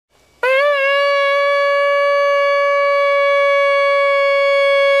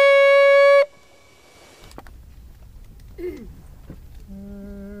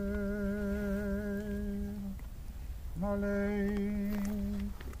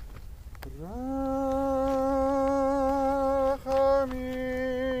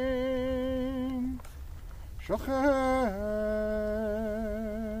שוכן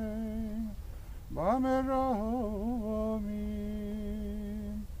במרומים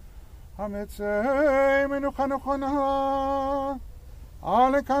המצא מנוחה נכונה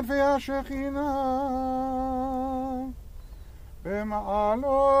על כנפי השכינה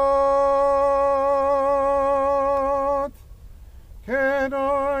במעלות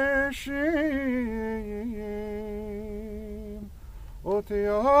קדושים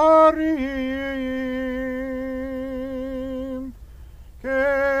ותיארים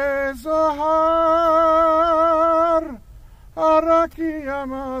כזהר הרקיע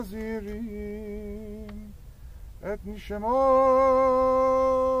מזהירים את נשמות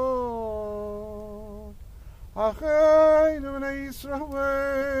אחינו בני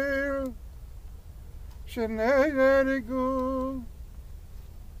ישראל שנהרגו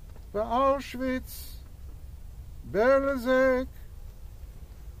באושוויץ, בלזק,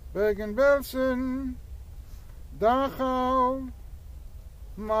 ברגן-בלזן, דכאו,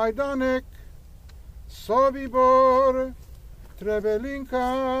 מיידנק, סוביבור,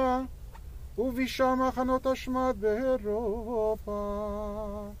 טרבלינקה ובשאר מחנות השמד באירופה.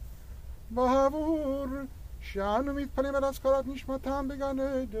 בעבור שאנו מתפללים על הזכרת נשמתם בגן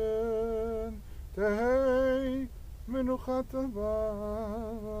עדן, תהי מנוחת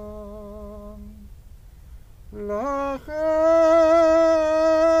אבם. לכן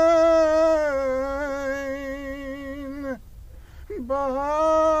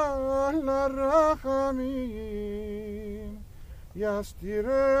בעל הרחמים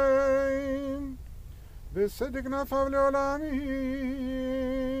יסתירם בסדק כנפיו לעולמים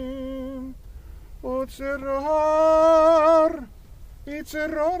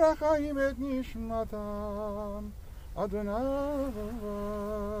יצרור החיים את נשמתם אדוני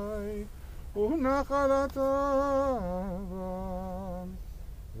ונחלתם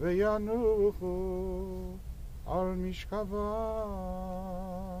וינוחו על משכבם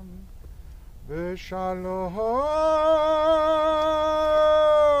בשלום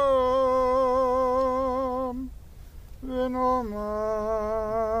ונאמר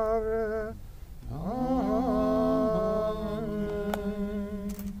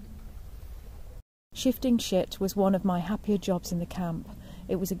Shifting shit was one of my happier jobs in the camp.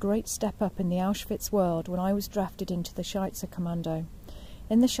 It was a great step up in the Auschwitz world when I was drafted into the Schweitzer Commando.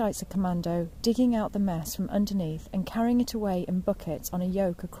 In the Schweitzer Commando, digging out the mess from underneath and carrying it away in buckets on a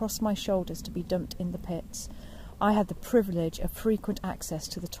yoke across my shoulders to be dumped in the pits, I had the privilege of frequent access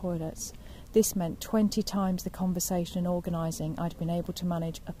to the toilets. This meant 20 times the conversation and organising I'd been able to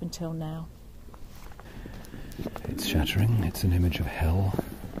manage up until now. It's shattering. It's an image of hell.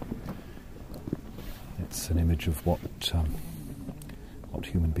 It's an image of what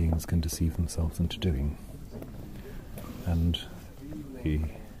human beings can deceive themselves into doing, and the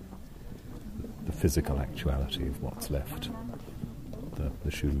physical actuality of what's left,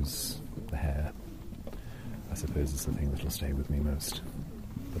 the shoes, the hair, I suppose is the thing that will stay with me most,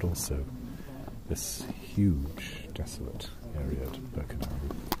 but also this huge, desolate area at Birkenau.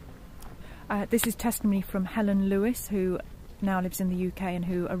 This is testimony from Helen Lewis, who now lives in the UK and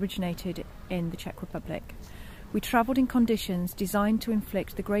who originated in the Czech Republic. We travelled in conditions designed to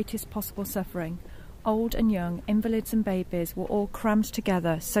inflict the greatest possible suffering. Old and young, invalids and babies were all crammed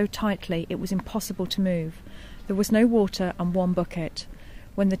together so tightly it was impossible to move. There was no water and one bucket.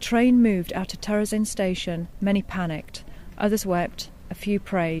 When the train moved out of Terezin station, many panicked. Others wept, a few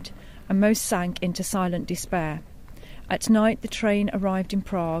prayed, and most sank into silent despair. At night the train arrived in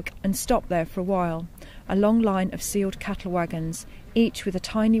Prague and stopped there for a while, a long line of sealed cattle wagons, each with a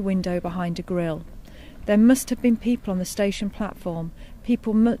tiny window behind a grill. There must have been people on the station platform,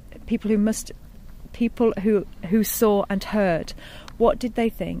 people who saw and heard. What did they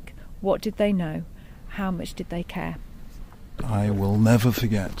think? What did they know? How much did they care? I will never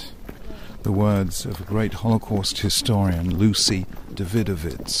forget the words of a great Holocaust historian, Lucy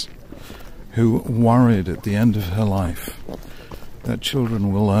Davidovitz, who worried at the end of her life that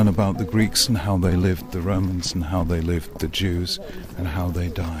children will learn about the Greeks and how they lived, the Romans and how they lived, the Jews and how they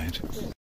died.